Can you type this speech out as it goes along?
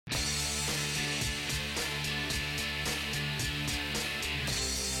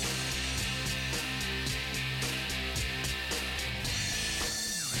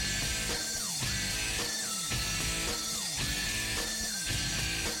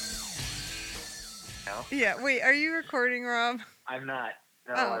now? Yeah, wait, are you recording, Rob? I'm not.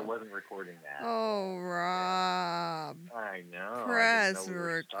 No, Oh. I wasn't recording that. Oh, Rob. I know. I didn't know Press we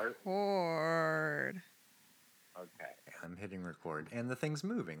were starting. record. Okay. I'm hitting record, and the thing's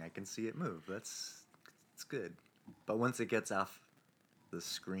moving. I can see it move. It's good. But once it gets off the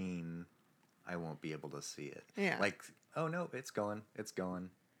screen, I won't be able to see it. Yeah. Like, oh no, it's going. It's going.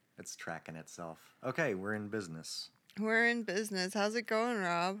 It's tracking itself. Okay, we're in business. We're in business. How's it going,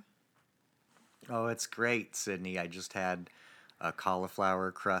 Rob? Oh, it's great, Sydney. I just had a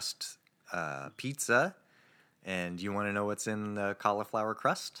cauliflower crust pizza. And you want to know what's in the cauliflower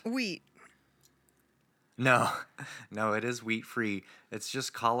crust? Wheat. No, no, it is wheat free. It's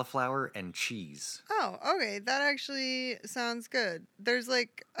just cauliflower and cheese. Oh, okay. That actually sounds good. There's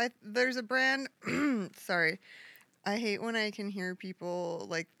there's a brand. Sorry. I hate when I can hear people,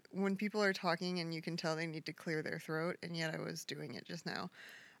 like, when people are talking and you can tell they need to clear their throat, and yet I was doing it just now.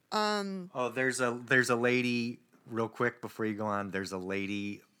 Oh, there's a lady, real quick before you go on, there's a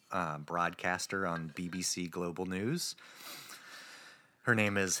lady broadcaster on BBC Global News. Her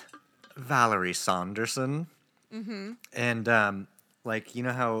name is Valerie Saunderson. Mm-hmm. And, like, you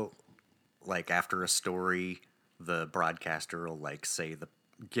know how, like, after a story, the broadcaster will, like,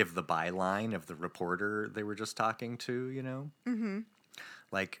 give the byline of the reporter they were just talking to, you know? Mm-hmm.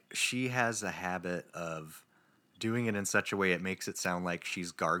 Like, she has a habit of doing it in such a way it makes it sound like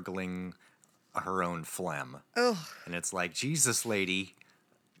she's gargling her own phlegm. Ugh. And it's like, Jesus, lady,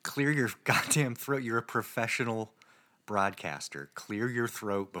 clear your goddamn throat. You're a professional broadcaster. Clear your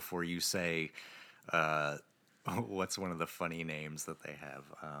throat before you say, what's one of the funny names that they have?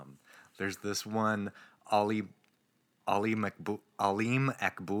 There's this one, Alim Akbul,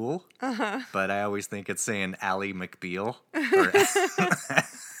 but I always think it's saying Ali McBeal or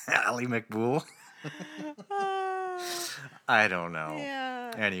Ali McBool. I don't know.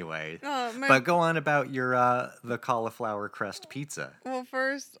 Yeah. Anyway, but go on about your the cauliflower crust pizza. Well,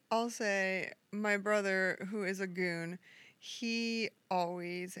 first I'll say my brother, who is a goon, he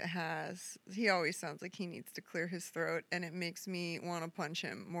always sounds like he needs to clear his throat, and it makes me want to punch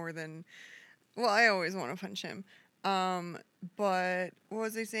him more than. Well, I always want to punch him. But what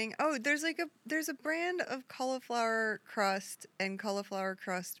was I saying? Oh, there's a brand of cauliflower crust and cauliflower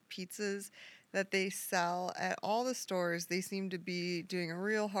crust pizzas that they sell at all the stores. They seem to be doing a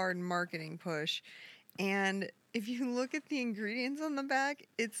real hard marketing push. And if you look at the ingredients on the back,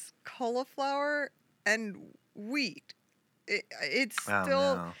 it's cauliflower and wheat. It's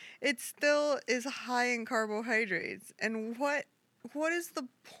still no. it still is high in carbohydrates. And what is the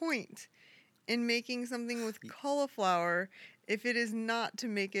point in making something with cauliflower if it is not to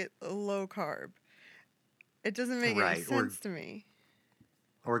make it low carb? It doesn't make any sense to me.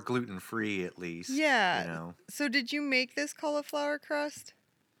 Or gluten free at least. Yeah. You know. So did you make this cauliflower crust?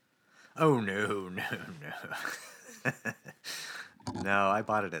 Oh no. No, I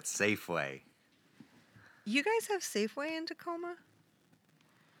bought it at Safeway. You guys have Safeway in Tacoma?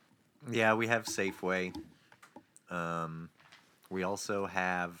 Yeah, we have Safeway. We also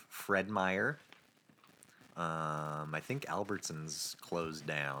have Fred Meyer. I think Albertsons closed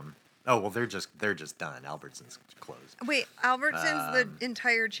down. Oh well, they're just done. Albertsons closed. Wait, Albertsons, the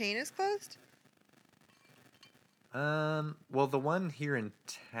entire chain is closed? Well, the one here in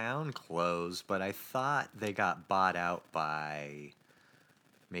town closed, but I thought they got bought out by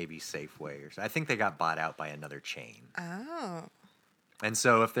maybe Safeway or so. I think they got bought out by another chain. Oh. And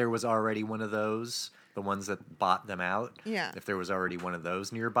so if there was already one of those, the ones that bought them out, Yeah. if there was already one of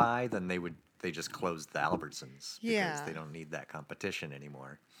those nearby, then they just closed the Albertsons because they don't need that competition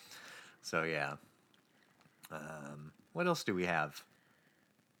anymore. So yeah. What else do we have?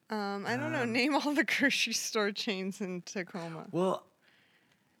 I don't know. Name all the grocery store chains in Tacoma. Well,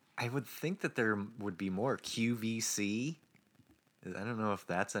 I would think that there would be more. QVC. I don't know if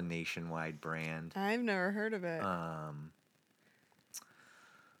that's a nationwide brand. I've never heard of it.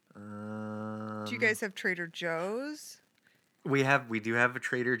 Do you guys have Trader Joe's? We do have a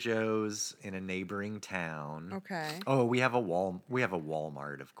Trader Joe's in a neighboring town. Okay. Oh, we have a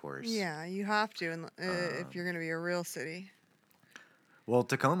Walmart, of course. Yeah, you have to if you're going to be a real city. Well,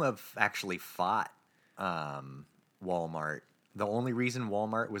 Tacoma actually fought Walmart. The only reason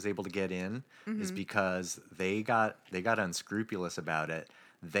Walmart was able to get in is because they got unscrupulous about it.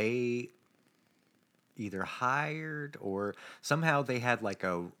 They either hired or somehow they had like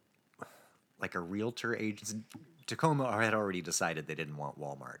a realtor agency. Tacoma had already decided they didn't want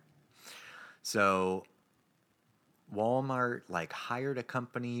Walmart. So Walmart like hired a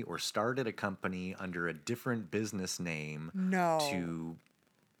company or started a company under a different business name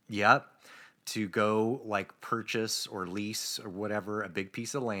to go like purchase or lease or whatever a big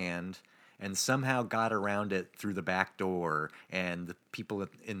piece of land, and somehow got around it through the back door. And the people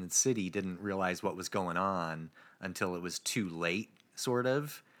in the city didn't realize what was going on until it was too late, sort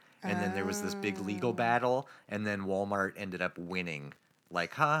of. And then there was this big legal Oh, battle, and then Walmart ended up winning.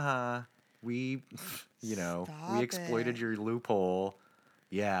 Like, haha, we, we stop exploited it. your loophole.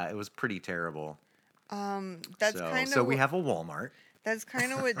 Yeah, it was pretty terrible. That's kind So of we what have a Walmart. that's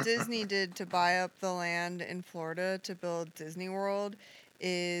kind of what Disney did to buy up the land in Florida to build Disney World.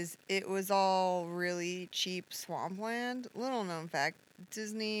 Is it was all really cheap swampland. Little known fact,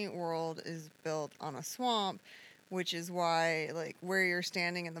 Disney World is built on a swamp, which is why like where you're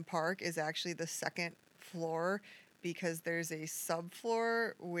standing in the park is actually the second floor because there's a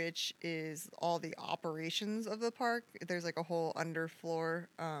subfloor which is all the operations of the park. There's like a whole underfloor.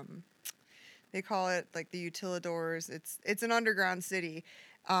 They call it like the utilidors. It's an underground city.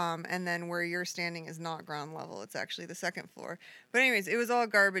 And then where you're standing is not ground level. It's actually the second floor. But anyways, it was all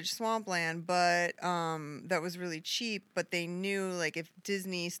garbage swampland, but that was really cheap. But they knew like if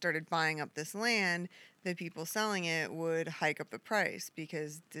Disney started buying up this land, the people selling it would hike up the price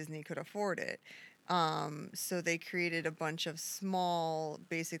because Disney could afford it. So they created a bunch of small,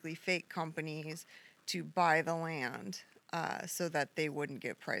 basically fake companies to buy the land so that they wouldn't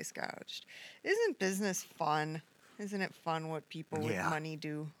get price gouged. Isn't business fun? Isn't it fun what people with Yeah. money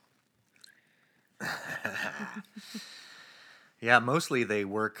do? Yeah, mostly they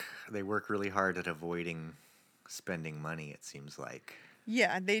work really hard at avoiding spending money, it seems like.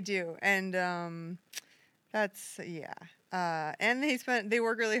 Yeah, they do. And that's, yeah. And they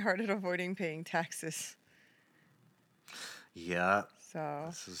work really hard at avoiding paying taxes. Yeah, So,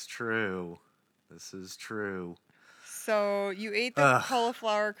 this is true. This is true. so you ate the Ugh.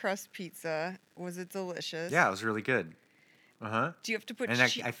 cauliflower crust pizza. Was it delicious? Yeah, it was really good. Uh-huh. Do you have to put And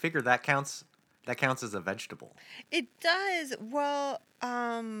I figure that counts as a vegetable. It does. Well,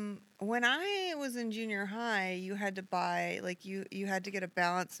 when I was in junior high, you had to buy like you had to get a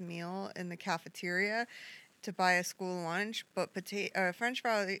balanced meal in the cafeteria to buy a school lunch, but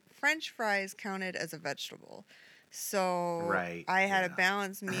French fries counted as a vegetable. So Right. I had a Yeah.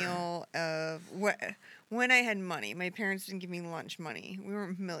 balanced meal of when I had money. My parents didn't give me lunch money. We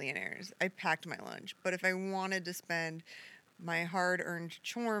weren't millionaires. I packed my lunch, but if I wanted to spend my hard-earned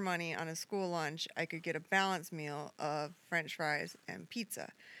chore money on a school lunch, I could get a balanced meal of French fries and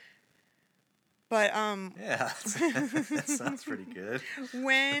pizza. But Yeah, that sounds pretty good.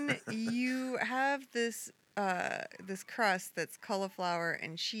 when you have this crust that's cauliflower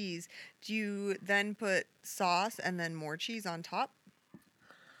and cheese, do you then put sauce and then more cheese on top?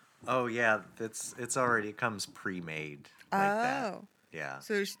 Oh yeah, it comes pre-made like that. Oh, Yeah.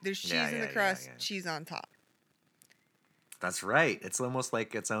 so there's Yeah, cheese in the yeah, yeah, crust, yeah. cheese on top. That's right. It's almost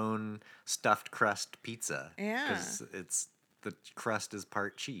like its own stuffed crust pizza Yeah, because it's the crust is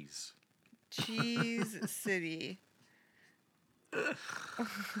part cheese. Cheese City.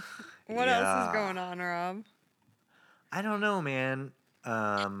 What else is Yeah. going on, Rob? I don't know, man.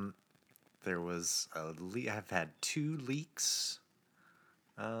 Um, I've had 2 leaks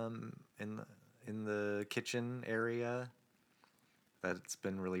in the kitchen area. That's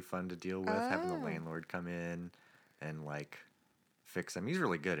been really fun to deal with. Having the Oh. landlord come in and like fix them. He's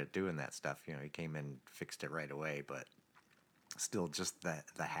really good at doing that stuff. He came in, fixed it right away, but still, just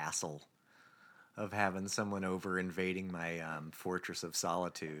the hassle of having someone over invading my fortress of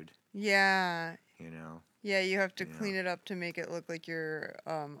solitude. Yeah. You know. Yeah, you have to Yeah. clean it up to make it look like you're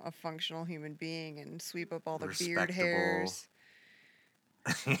a functional human being and sweep up all the beard Respectable. hairs.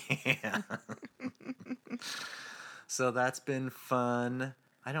 Yeah. So that's been fun.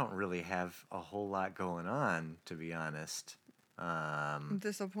 I don't really have a whole lot going on, to be honest. I'm Um,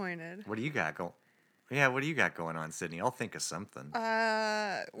 disappointed. what do you got going? Yeah, what do you got going on, Sydney? I'll think of something.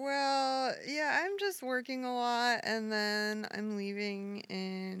 Well, yeah, I'm just working a lot and then I'm leaving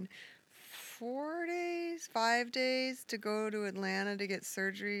in 4 days, 5 days to go to Atlanta to get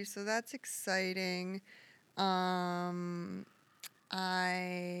surgery. So that's exciting. Um,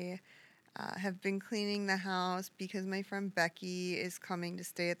 I have been cleaning the house because my friend Becky is coming to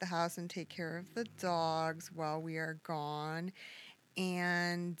stay at the house and take care of the dogs while we are gone.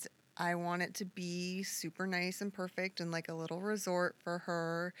 And I want it to be super nice and perfect and like a little resort for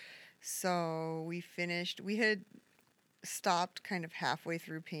her. So we had stopped kind of halfway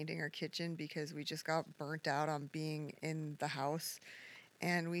through painting our kitchen because we just got burnt out on being in the house.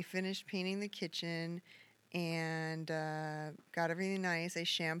 And we finished painting the kitchen and got everything nice. I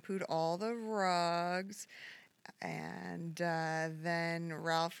shampooed all the rugs. And then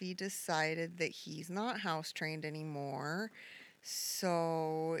Ralphie decided that he's not house trained anymore.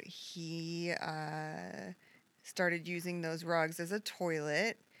 So he started using those rugs as a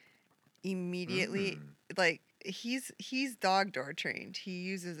toilet. immediately, Mm. like he's dog door trained. He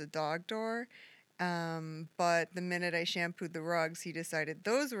uses a dog door. But the minute I shampooed the rugs, he decided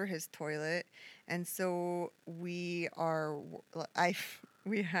those were his toilet, and so I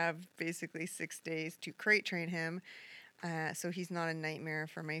we have basically 6 days to crate train him, so he's not a nightmare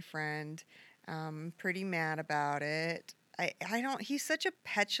for my friend. Pretty mad about it. I don't. He's such a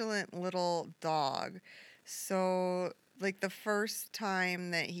petulant little dog. So like the first time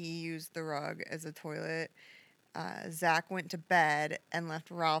that he used the rug as a toilet, Zach went to bed and left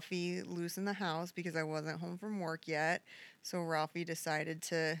Ralphie loose in the house because I wasn't home from work yet. So Ralphie decided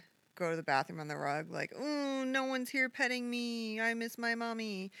to go to the bathroom on the rug, like, oh, no one's here petting me. I miss my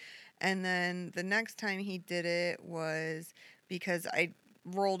mommy. And then the next time he did it was because I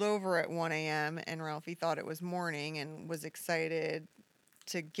rolled over at 1 a.m. and Ralphie thought it was morning and was excited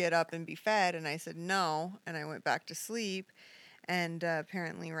to get up and be fed. And I said no. And I went back to sleep. And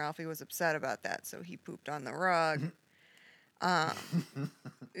apparently Ralphie was upset about that, so he pooped on the rug. Um,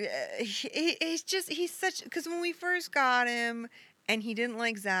 he's such, because when we first got him and he didn't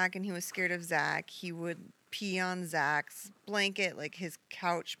like Zach and he was scared of Zach, he would pee on Zach's blanket, like his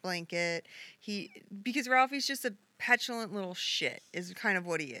couch blanket. Because Ralphie's just a petulant little shit, is kind of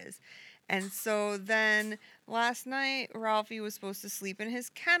what he is. And so then last night, Ralphie was supposed to sleep in his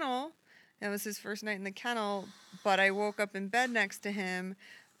kennel. That was his first night in the kennel, but I woke up in bed next to him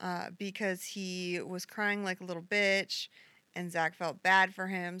because he was crying like a little bitch, and Zach felt bad for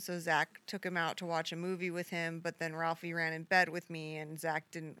him, so Zach took him out to watch a movie with him, but then Ralphie ran in bed with me, and Zach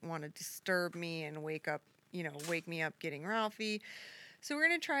didn't want to disturb me and wake me up getting Ralphie. So we're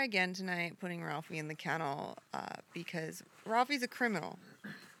going to try again tonight, putting Ralphie in the kennel because Ralphie's a criminal.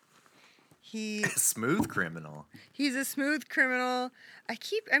 Smooth criminal. He's a smooth criminal.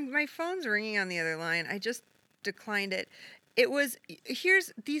 My phone's ringing on the other line. I just declined it.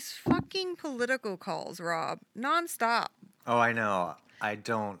 Here's these fucking political calls, Rob, nonstop. Oh, I know. I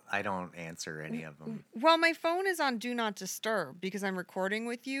don't answer any of them. Well, my phone is on Do Not Disturb because I'm recording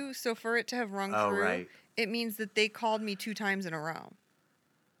with you. So for it to have rung Oh, through, right. it means that they called me 2 times in a row.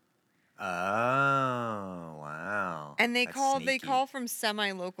 Oh, wow. And they That's call sneaky. from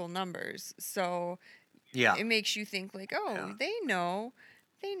semi-local numbers. So Yeah. it makes you think like, oh, Yeah. they know.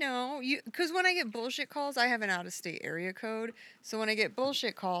 Because when I get bullshit calls, I have an out-of-state area code. So when I get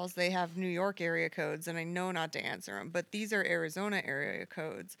bullshit calls, they have New York area codes, and I know not to answer them. But these are Arizona area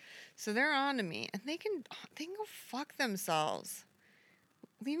codes, so they're on to me, and they can go fuck themselves.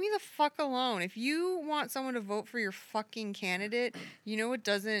 Leave me the fuck alone. If you want someone to vote for your fucking candidate, you know what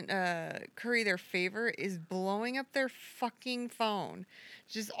doesn't curry their favor is blowing up their fucking phone.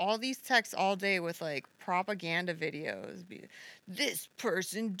 Just all these texts all day with like propaganda videos. This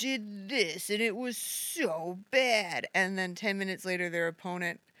person did this and it was so bad. And then 10 minutes later, their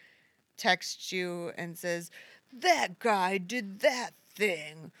opponent texts you and says, that guy did that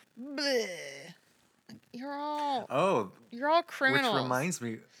thing. Bleh. You're all criminals. Which reminds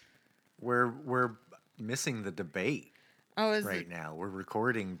me, we're missing the debate right now. We're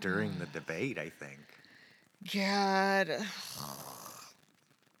recording during the debate, I think. God.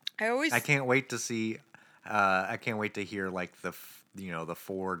 I can't wait to see. I can't wait to hear like the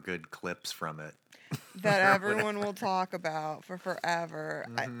 4 good clips from it that everyone will talk about for forever.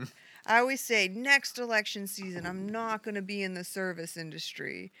 Mm-hmm. I always say next election season I'm not going to be in the service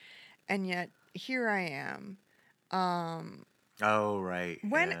industry, and yet here I am. Oh right.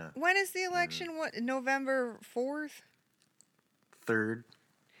 When is the election? What, November 4th? 3rd.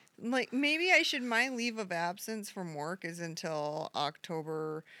 Like maybe my leave of absence from work is until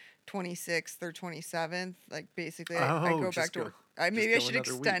October 26th or 27th. Like basically I go back to work. Maybe I should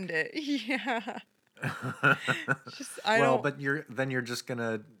extend it. Yeah. But you're just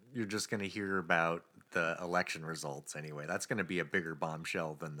gonna hear about the election results anyway. That's gonna be a bigger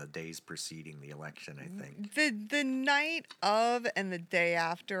bombshell than the days preceding the election, I think. The night of and the day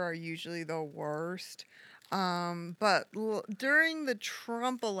after are usually the worst. But during the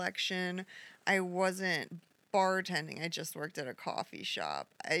Trump election, I wasn't bartending. I just worked at a coffee shop.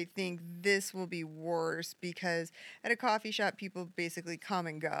 I think this will be worse because at a coffee shop, people basically come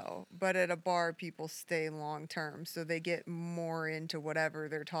and go. But at a bar, people stay long term. So they get more into whatever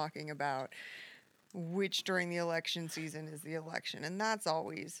they're talking about, which during the election season is the election. And that's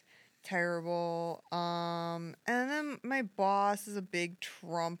always terrible. And then my boss is a big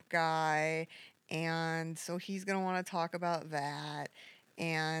Trump guy. And so he's going to want to talk about that.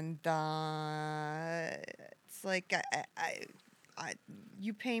 And it's like,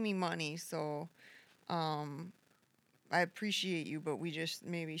 you pay me money, so I appreciate you, but we just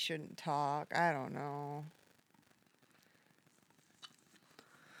maybe shouldn't talk. I don't know.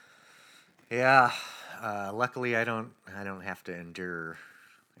 Yeah. Luckily, I don't have to endure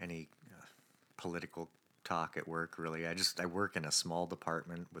any political talk at work. Really, I work in a small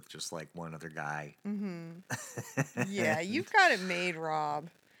department with just like one other guy. Mm-hmm. Yeah, And you've got it made, Rob.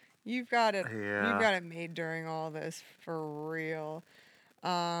 You've got it. You've yeah, got it made during all this for real.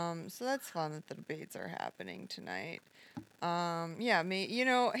 So that's fun that the debates are happening tonight. Yeah,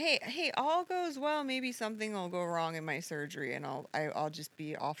 hey, all goes well. Maybe something will go wrong in my surgery, and I'll just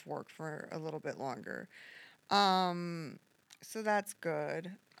be off work for a little bit longer. Um, so that's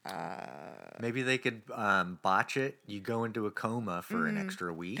good. maybe they could botch it. You go into a coma for an Mm, extra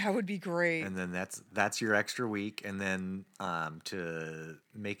that week, would be great. and then that's your extra week. And then to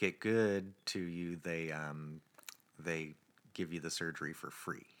make it good to you, they give you the surgery for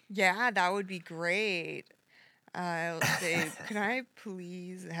free. Yeah, that would be great. I'll say, can I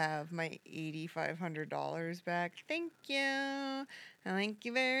please have my $8,500 back? Thank you. Thank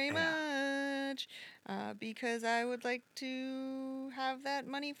you very Yeah. much. Because I would like to have that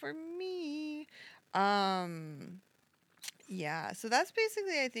money for me. Um, yeah, so that's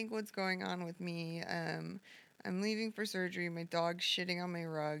basically, I think, what's going on with me. I'm leaving for surgery. My dog's shitting on my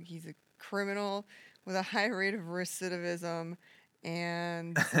rug. He's a criminal with a high rate of recidivism.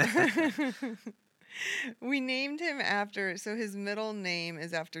 And we named him after, so his middle name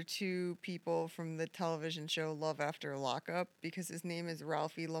is after two people from the television show Love After Lockup because his name is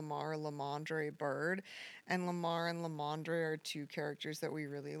Ralphie Lamar Lamondre Bird. And Lamar and Lamondre are two characters that we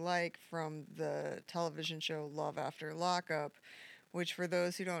really like from the television show Love After Lockup, which for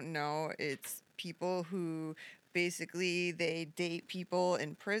those who don't know, it's people who basically they date people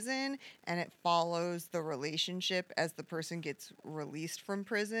in prison and it follows the relationship as the person gets released from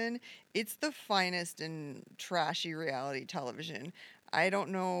prison. It's the finest and trashy reality television. I don't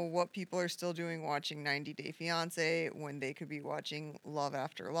know what people are still doing watching 90 Day Fiance when they could be watching Love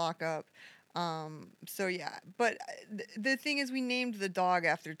After Lockup. So yeah, but the thing is, we named the dog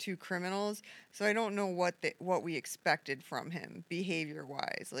after two criminals, so I don't know what we expected from him behavior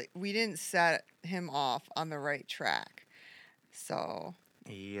wise. Like we didn't set him off on the right track. So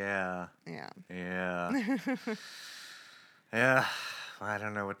Yeah. yeah, Yeah. Yeah. I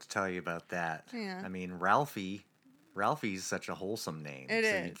don't know what to tell you about that. yeah, I mean, Ralphie's such a wholesome name, it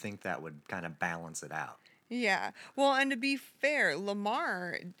so you'd is. think that would kind of balance it out. Yeah. Well, and to be fair,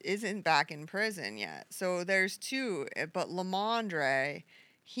 Lamar isn't back in prison yet. So there's two, but Lamondre,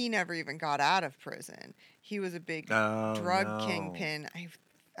 he never even got out of prison. He was a big Oh drug no. kingpin,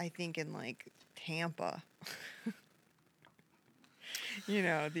 I think in like Tampa.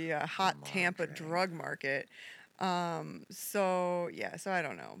 The hot Tampa Lamondre. drug market. So yeah, so I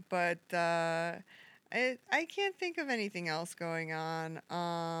don't know, but I can't think of anything else going on.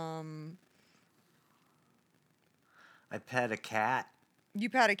 I pet a cat. You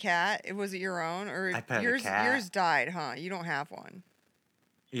pet a cat. Was it your own or I pet a yours cat. died, huh? You don't have one.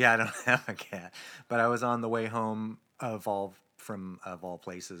 Yeah, I don't have a cat, but I was on the way home of all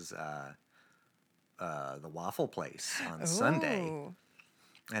places, the waffle place on Sunday, Oh.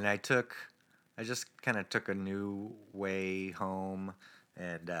 and I just kind of took a new way home,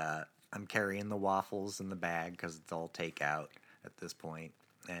 and I'm carrying the waffles in the bag because it's all takeout at this point,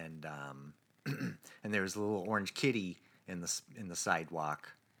 and and there was a little orange kitty in the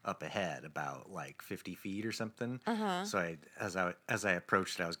sidewalk up ahead, about like 50 feet or something. Uh-huh. So as I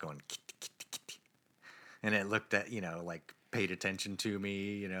approached it, I was going kitty, kitty, kitty, and it looked at like paid attention to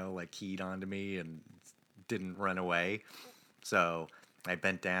me, like keyed onto me and didn't run away. So I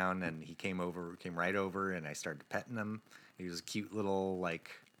bent down and he came right over, and I started petting him. He was a cute little like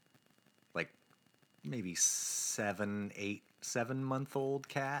maybe 7 month old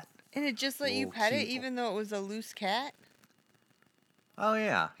cat. And it just let you Little pet it cute. even though it was a loose cat? Oh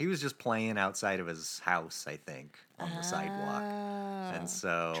yeah, he was just playing outside of his house, I think, on the sidewalk. And Oh.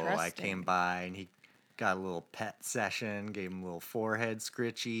 so I came Interesting. by and he got a little pet session, gave him little forehead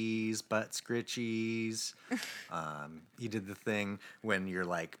scritchies, butt scritchies. He did the thing when you're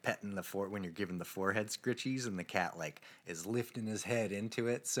like petting when you're giving the forehead scritchies, and the cat like is lifting his head into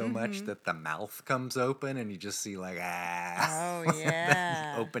it so much Mm-hmm. that the mouth comes open, and you just see like Oh the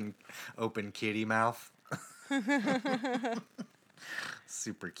yeah. open kitty mouth.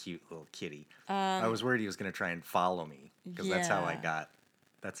 Super cute little kitty. I um was worried he was gonna try and follow me because yeah. that's how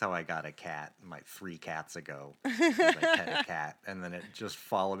I got a cat, my 3 cats ago. Was I pet a cat, and then it just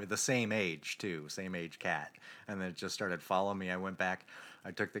followed me. The same age too, same age cat, and then it just started following me. I went back.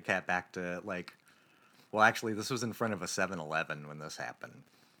 I took the cat back to well, actually, this was in front of a 7-Eleven when this happened.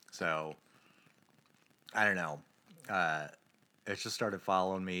 So I don't know. It just started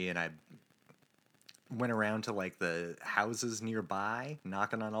following me, and I went around to like the houses nearby,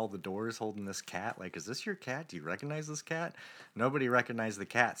 knocking on all the doors, holding this cat. Like, is this your cat? Do you recognize this cat? Nobody recognized the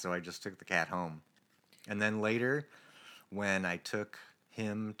cat, so I just took the cat home. And then later, when I took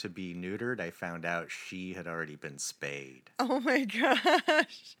him to be neutered, I found out she had already been spayed. Oh my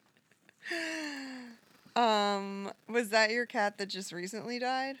gosh. Was that your cat that just recently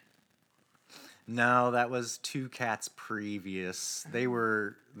died? No, that was two cats previous. They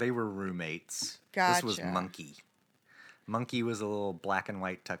were roommates. This was Gotcha. Monkey. Monkey was a little black and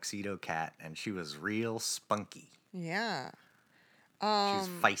white tuxedo cat, and she was real spunky. Yeah. She was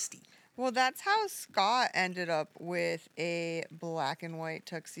feisty. Well, that's how Scott ended up with a black and white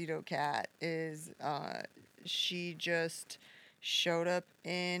tuxedo cat. She just showed up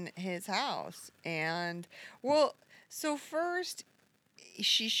in his house, and well, so first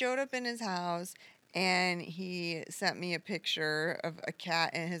she showed up in his house, and he sent me a picture of a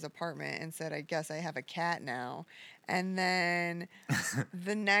cat in his apartment and said, "I guess I have a cat now." And then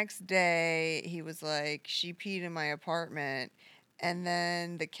the next day, he was like, "She peed in my apartment." And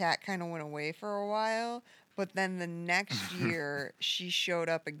then the cat kind of went away for a while. But then the next year, she showed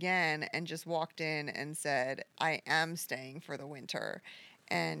up again and just walked in and said, "I am staying for the winter."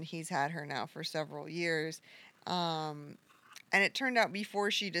 And he's had her now for several years. Um, and it turned out before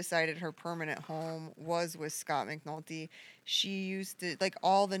she decided her permanent home was with Scott McNulty, she used to, like,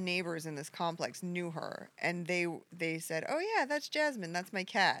 all the neighbors in this complex knew her, and they said, "Oh yeah, that's Jasmine, that's my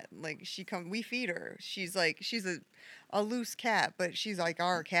cat." Like, we feed her. She's a loose cat, but she's like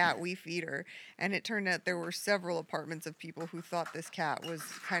our cat. We feed her. And it turned out there were several apartments of people who thought this cat was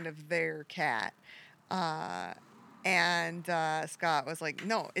kind of their cat. Uh, and Scott was like,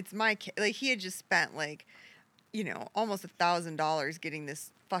 "No, it's my cat." Like, he had just spent like, almost $1,000 getting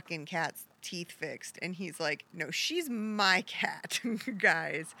this fucking cat's teeth fixed. And he's like, "No, she's my cat."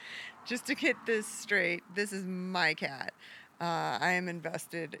 Guys, just to get this straight, this is my cat. I am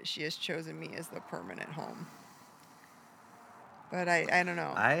invested. She has chosen me as the permanent home. But I don't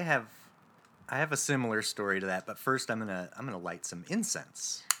know. I have a similar story to that, but first I'm gonna light some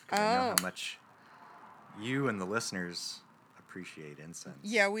incense because I know how Oh. much you and the listeners appreciate incense.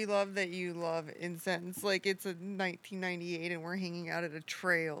 Yeah, we love that you love incense. Like, it's a 1998 and we're hanging out at a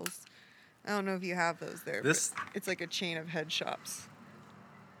Trails. I don't know if you have those there, but it's like a chain of head shops.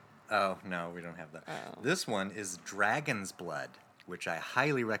 Oh, no, we don't have that. Oh. This one is Dragon's Blood, which I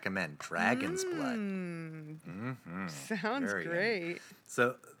highly recommend. Dragon's Blood. Mm-hmm. Sounds Very great. yummy.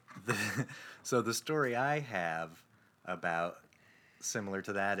 So the story I have about similar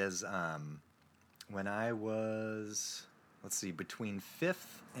to that is when I was, let's see, between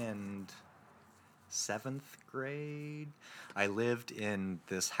 5th and 7th grade, I lived in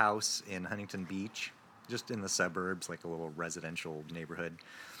this house in Huntington Beach, just in the suburbs, like a little residential neighborhood.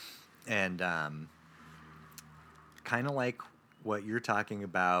 And kind of like what you're talking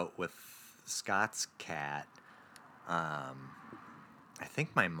about with Scott's cat, I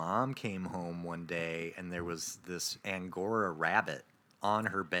think my mom came home one day and there was this Angora rabbit on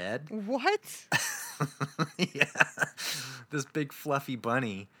her bed. What? Yeah. This big fluffy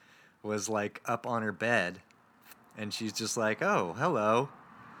bunny was like up on her bed and she's just like, "Oh, hello."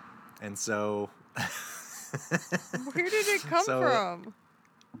 And so Where did it come from?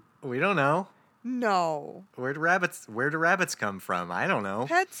 We don't know. No. Where do rabbits come from? I don't know.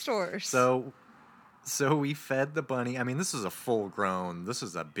 Pet stores. So we fed the bunny. I mean, this is a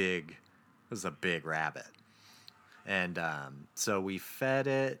big rabbit. And so we fed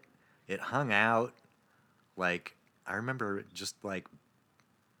it. It hung out. Like, I remember just like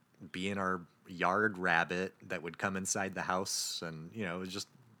being our yard rabbit that would come inside the house, and it was just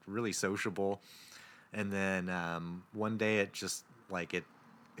really sociable. And then one day it just like it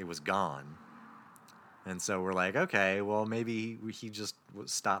was gone. And so we're like, okay, well, maybe he just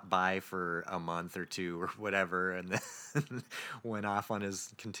stopped by for a month or two or whatever, and then went off on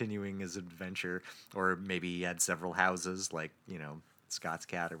continuing his adventure. Or maybe he had several houses, like, Scott's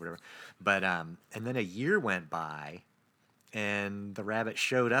cat or whatever. But, and then a year went by, and the rabbit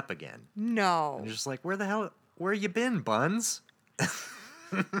showed up again. No. And you're just like, where you been, Buns?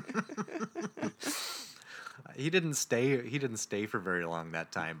 He didn't stay for very long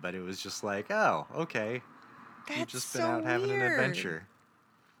that time, but it was just like, oh, okay. You've just been out having an adventure.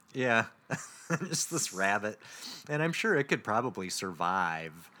 Yeah. Just this rabbit. And I'm sure it could probably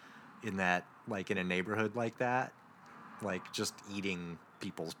survive in that, like, in a neighborhood like that. Like, just eating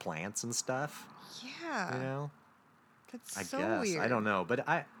people's plants and stuff. Yeah. That's I so guess. weird. I don't know. But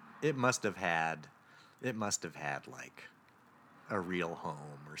it must have had like a real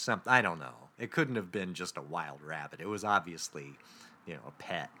home or something. I don't know. It couldn't have been just a wild rabbit. It was obviously, a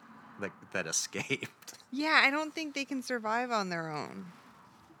pet. that escaped. Yeah, I don't think they can survive on their own.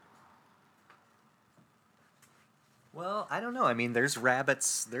 Well, I don't know. I mean, there's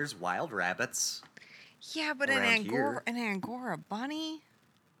rabbits. There's wild rabbits Yeah, but around here. An Angora bunny?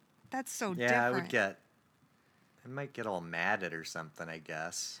 That's so Yeah, different. I might get all mad at or something. I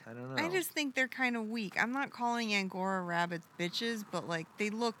guess. I don't I know. just think they're kind of weak. I'm not calling Angora rabbits bitches, but like they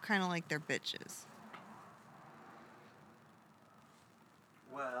look kind of like they're bitches.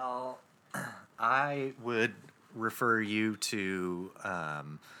 Well, I would refer you to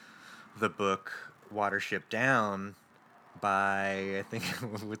the book Watership Down by, I think,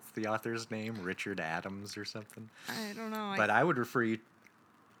 what's the author's name? Richard Adams or something. I don't know. But I would refer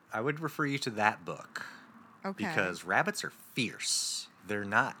you to that book Okay. because rabbits are fierce. They're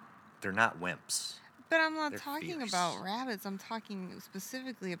not wimps. But I'm not They're talking fierce. about rabbits. I'm talking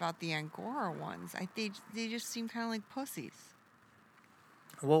specifically about the Angora ones. They just seem kind of like pussies.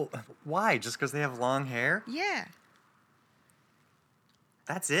 Well, why? Just because they have long hair? Yeah.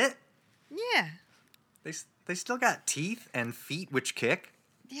 That's it? Yeah. They still got teeth and feet which kick?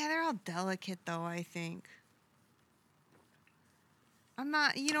 Yeah, they're all delicate though, I think. I'm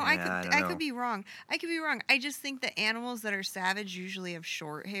not, Yeah, I don't I know. could be wrong. I could be wrong. I just think that animals that are savage usually have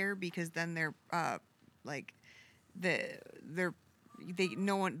short hair because then they're like they're they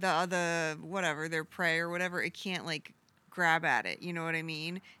no one the whatever, their prey or whatever, it can't like grab at it, you know what I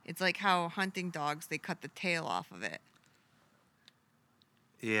mean? It's like how hunting dogs, they cut the tail off of it.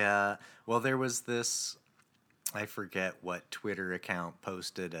 Yeah. Well, there was this, I forget what Twitter account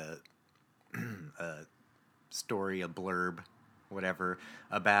posted a story, a blurb, whatever,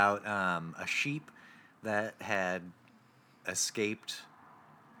 about a sheep that had escaped,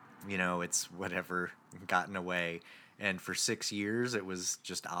 it's whatever, gotten away. And for 6 years, it was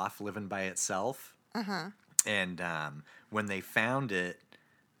just off living by itself. Uh-huh. And when they found it,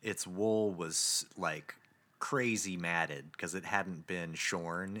 its wool was like crazy matted because it hadn't been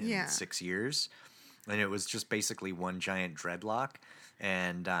shorn in Yeah. 6 years. And it was just basically one giant dreadlock.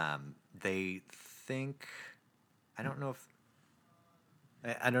 And they think, I don't know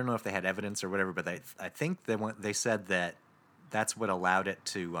if they had evidence or whatever, but I think they said that that's what allowed it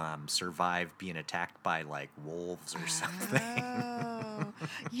to survive being attacked by like wolves or something. Oh.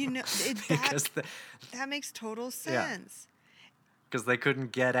 Because that makes total sense. because they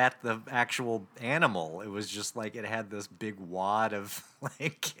couldn't get at the actual animal. It was just like it had this big wad of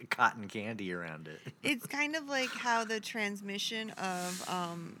like cotton candy around it. It's kind of like how the transmission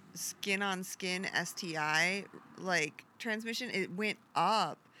of skin on skin STI, like transmission, it went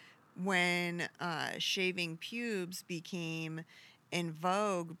up when shaving pubes became in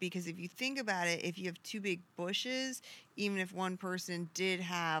vogue. Because if you think about it, if you have two big bushes, even if one person did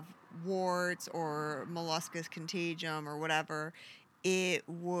have warts or molluscus contagium or whatever, it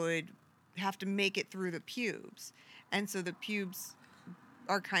would have to make it through the pubes. And so the pubes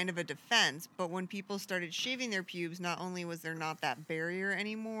are kind of a defense, but when people started shaving their pubes, not only was there not that barrier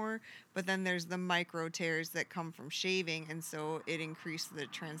anymore, but then there's the micro tears that come from shaving, and so it increased the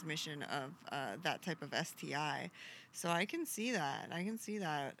transmission of that type of STI. So I can see that.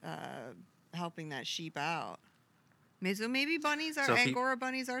 Helping that sheep out. So maybe Angora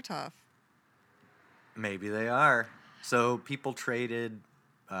bunnies are tough. Maybe they are. So people traded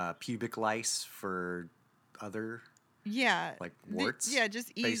pubic lice for other like warts.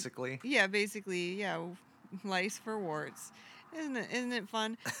 Just eat. Basically. Yeah, basically, lice for warts. Isn't it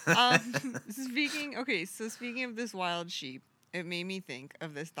fun? Speaking of this wild sheep, it made me think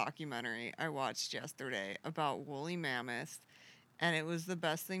of this documentary I watched yesterday about woolly mammoths, and it was the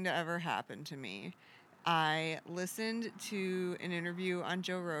best thing to ever happen to me. I listened to an interview on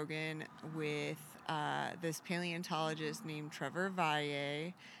Joe Rogan with this paleontologist named Trevor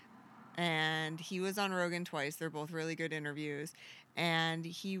Valle, and he was on Rogan twice. They're both really good interviews. And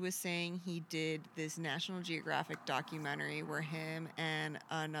he was saying he did this National Geographic documentary where him and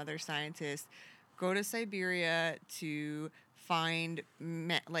another scientist go to Siberia to find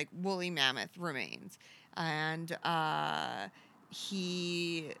like woolly mammoth remains. And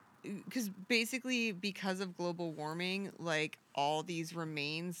because of global warming, like all these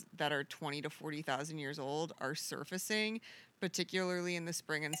remains that are 20 to 40,000 years old are surfacing, particularly in the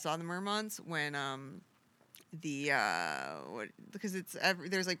spring and summer months when because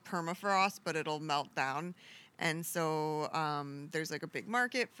there's like permafrost, but it'll melt down, and so there's like a big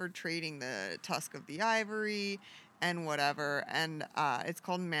market for trading the tusk of the ivory and whatever, and it's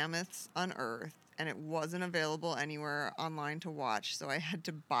called Mammoths Unearthed, and it wasn't available anywhere online to watch, so I had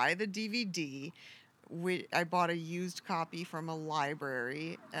to buy the DVD. I bought a used copy from a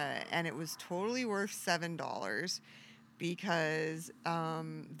library, and it was totally worth $7. because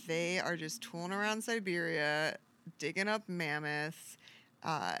they are just tooling around Siberia, digging up mammoths.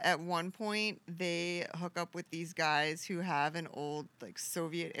 At one point, they hook up with these guys who have an old like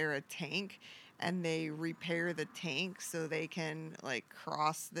Soviet era tank, and they repair the tank so they can like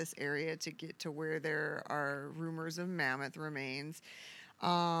cross this area to get to where there are rumors of mammoth remains.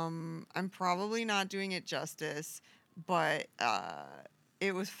 I'm probably not doing it justice, but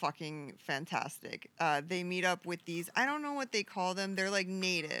it was fucking fantastic. They meet up with these, I don't know what they call them. They're like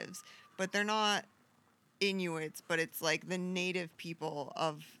natives, but they're not Inuits, but it's like the native people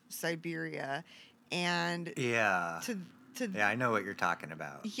of Siberia. And Yeah. to to Yeah, I know what you're talking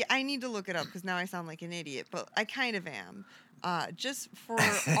about. yeah, I need to look it up because now I sound like an idiot, but I kind of am. Just for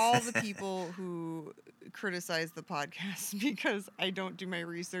all the people who criticize the podcast because I don't do my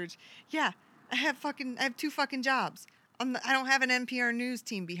research. Yeah, I have two fucking jobs. I don't have an NPR news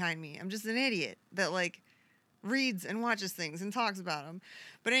team behind me. I'm just an idiot that like reads and watches things and talks about them.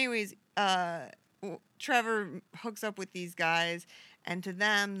 But anyways, Trevor hooks up with these guys, and to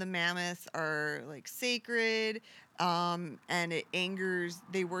them, the mammoths are like sacred. And it angers.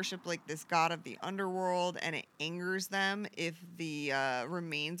 They worship like this god of the underworld, and it angers them if the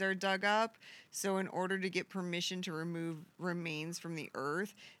remains are dug up. So, in order to get permission to remove remains from the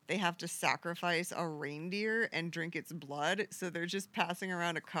earth, they have to sacrifice a reindeer and drink its blood. So they're just passing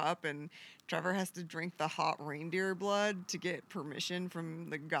around a cup, and Trevor has to drink the hot reindeer blood to get permission from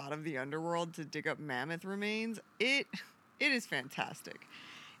the god of the underworld to dig up mammoth remains. It is fantastic.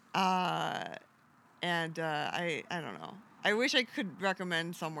 I don't know. I wish I could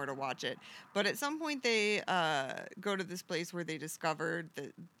recommend somewhere to watch it, but at some point they go to this place where they discovered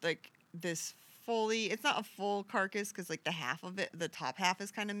that like this fully, it's not a full carcass because like the top half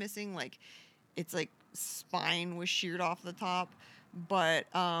is kind of missing, like it's like spine was sheared off the top, but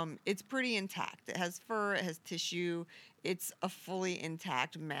it's pretty intact. It has fur, it has tissue, it's a fully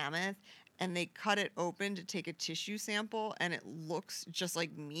intact mammoth. And they cut it open to take a tissue sample, and it looks just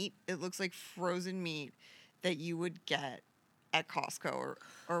like meat. It looks like frozen meat that you would get at Costco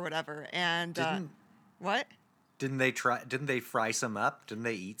or whatever. And what? Didn't they fry some up? Didn't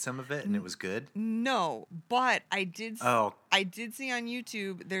they eat some of it and it was good? No, but I did. Oh. I did see on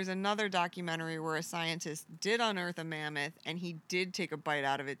YouTube. There's another documentary where a scientist did unearth a mammoth, and he did take a bite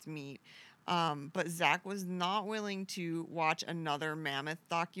out of its meat. But Zach was not willing to watch another mammoth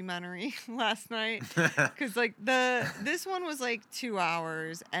documentary last night because like this one was like 2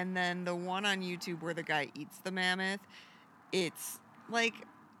 hours, and then the one on YouTube where the guy eats the mammoth, it's like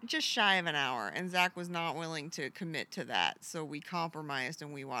just shy of an hour, and Zach was not willing to commit to that, so we compromised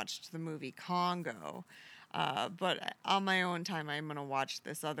and we watched the movie Congo. But on my own time, I'm gonna watch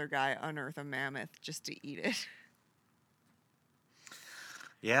this other guy unearth a mammoth just to eat it.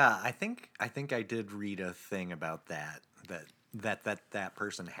 Yeah, I think I did read a thing about that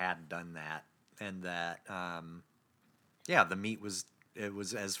person had done that, and that yeah, the meat was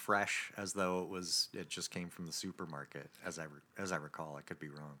as fresh as though it just came from the supermarket, as I recall. I could be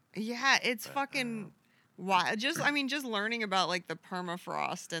wrong. Yeah, it's fucking wild. Just learning about like the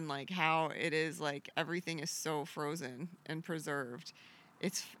permafrost and like how it is like everything is so frozen and preserved.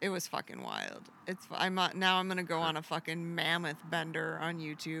 It was fucking wild. I'm gonna go on a fucking mammoth bender on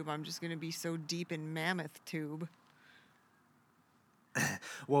YouTube. I'm just gonna be so deep in mammoth tube.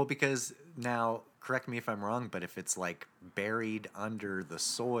 Well, because now, correct me if I'm wrong, but if it's like buried under the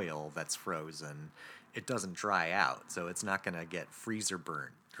soil that's frozen, it doesn't dry out, so it's not gonna get freezer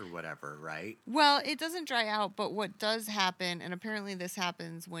burnt or whatever, right? Well, it doesn't dry out, but what does happen, and apparently this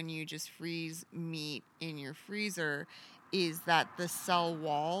happens when you just freeze meat in your freezer, is that the cell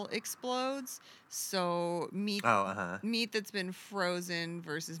wall explodes. So meat that's been frozen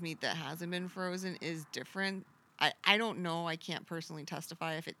versus meat that hasn't been frozen is different. I don't know. I can't personally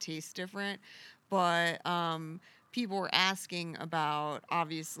testify if it tastes different, but people were asking about,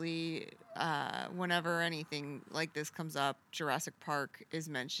 obviously, whenever anything like this comes up, Jurassic Park is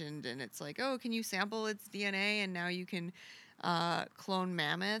mentioned, and it's like, oh, can you sample its DNA? And now you can clone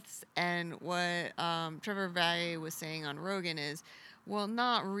mammoths. And what Trevor Valle was saying on Rogan is, well,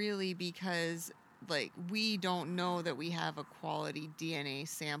 not really, because like we don't know that we have a quality DNA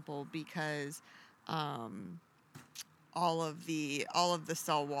sample because all of the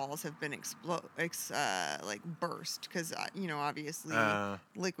cell walls have been like burst because obviously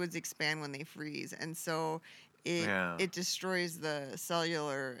liquids expand when they freeze, and so it destroys the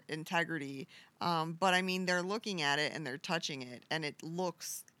cellular integrity. But I mean, they're looking at it and they're touching it, and it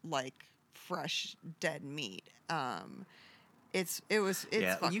looks like fresh dead meat. It's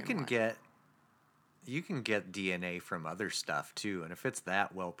fucking wild. You can get DNA from other stuff too, and if it's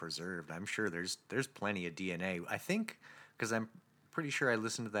that well preserved, I'm sure there's plenty of DNA. I think because I'm pretty sure I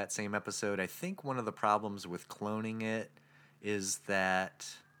listened to that same episode. I think one of the problems with cloning it is that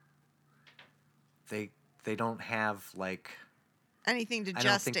they they don't have like Anything to I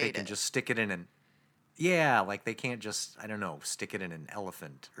don't think they gestate can it. just stick it in an yeah, like they can't just I don't know, stick it in an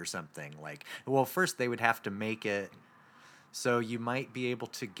elephant or something. Like well, first they would have to make it so you might be able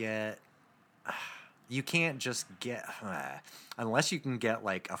to get you can't just get unless you can get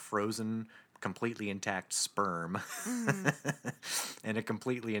like a frozen completely intact sperm Hmm. and a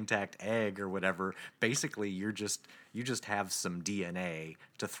completely intact egg or whatever. Basically you just have some DNA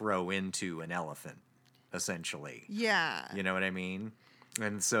to throw into an elephant essentially. Yeah. You know what I mean?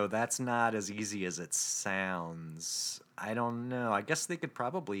 And so that's not as easy as it sounds. I don't know. I guess they could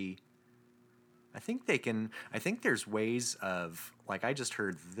probably I think they can. I think there's ways of like I just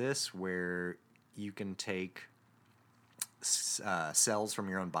heard this where you can take cells from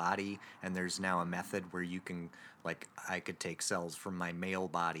your own body, and there's now a method where you can like I could take cells from my male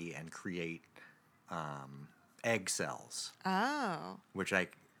body and create egg cells, Oh, which I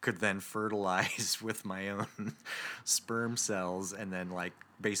could then fertilize with my own sperm cells, and then like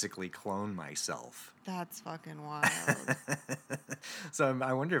basically clone myself. that's fucking wild. So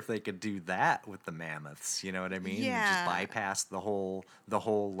I wonder if they could do that with the mammoths. You know what I mean? And just Yeah. bypass the whole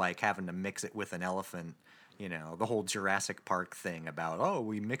like having to mix it with an elephant. You know, the whole Jurassic Park thing about oh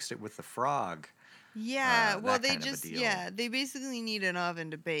we mixed it with the frog. Yeah, well, That they kind of a just, deal. yeah, they basically need an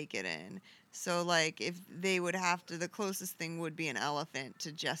oven to bake it in. So, like, if they would have to, the closest thing would be an elephant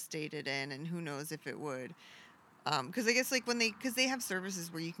to gestate it in, and who knows if it would. Because I guess, like, because they have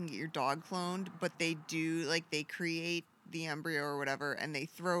services where you can get your dog cloned, but they do, like, they create the embryo or whatever, and they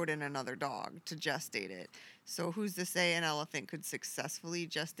throw it in another dog to gestate it. So, who's to say an elephant could successfully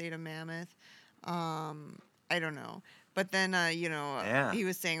gestate a mammoth? I don't know. But then, Yeah. he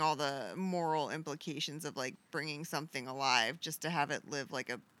was saying all the moral implications of like bringing something alive just to have it live like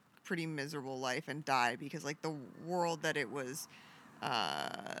a pretty miserable life and die because like the world that it was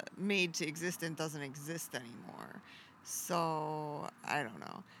made to exist in doesn't exist anymore. So I don't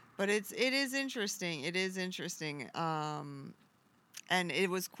know. But it is interesting. It is interesting. And it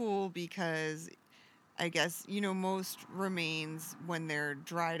was cool because I guess most remains when they're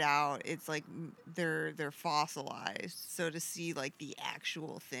dried out, it's like they're fossilized. So to see like the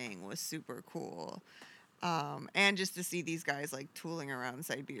actual thing was super cool, and just to see these guys like tooling around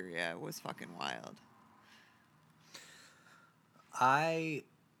Siberia was fucking wild. I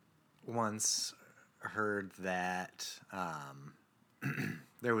once heard that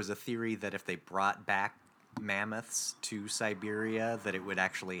there was a theory that if they brought back mammoths to Siberia, that it would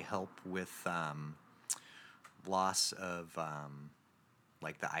actually help with loss of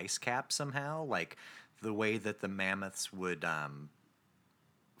like the ice cap somehow, like the way that the mammoths would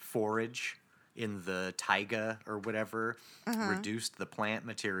forage in the taiga or whatever reduced the plant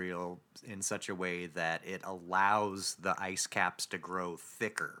material in such a way that it allows the ice caps to grow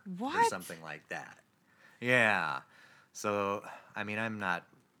thicker or What? something like that. Yeah. So, I mean, I'm not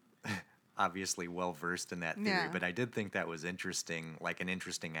obviously well versed in that theory, Yeah. but I did think that was interesting, like an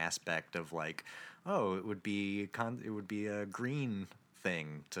interesting aspect of like, oh, it would be a green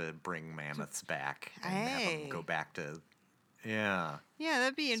thing to bring mammoths back and have them go Hey. back to yeah. Yeah,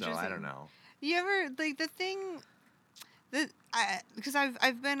 that'd be So interesting. I don't know. You ever like the thing that because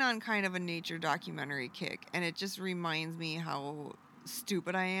I've been on kind of a nature documentary kick, and it just reminds me how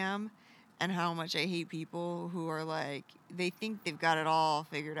stupid I am, and how much I hate people who are like they think they've got it all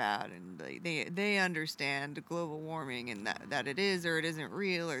figured out, and they understand global warming and that it is or it isn't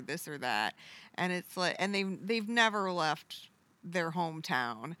real or this or that, and it's like and they've never left their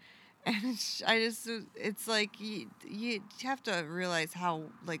hometown. And it's like you have to realize how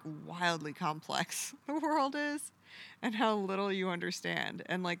like wildly complex the world is and how little you understand.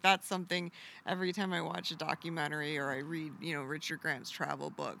 And like that's something every time I watch a documentary or I read, Richard Grant's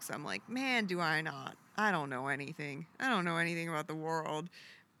travel books, I'm like, man, do I not? I don't know anything. I don't know anything about the world,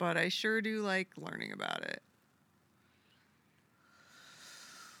 but I sure do like learning about it.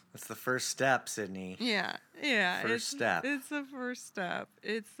 That's the first step, Sydney. Yeah, First step. It's the first step.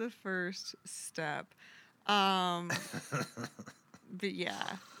 It's the first step. Um, but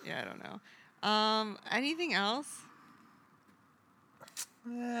yeah, I don't know. Anything else?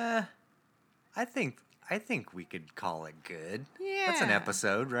 I think we could call it good. That's an Yeah.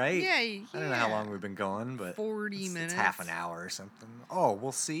 episode, right? Yeah, I don't know how yeah. long we've been going, but 40 it's half an minutes. hour or something. Oh,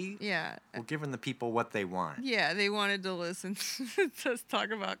 we'll see. Yeah. We're giving the people what they want. Yeah, they wanted to listen to us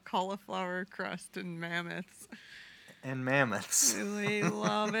talk about cauliflower crust and mammoths. And mammoths. They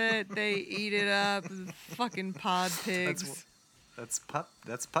love it. They eat it up. Fucking pod pigs. That's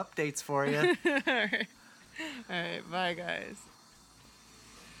pup dates for you. All right. All right, bye guys.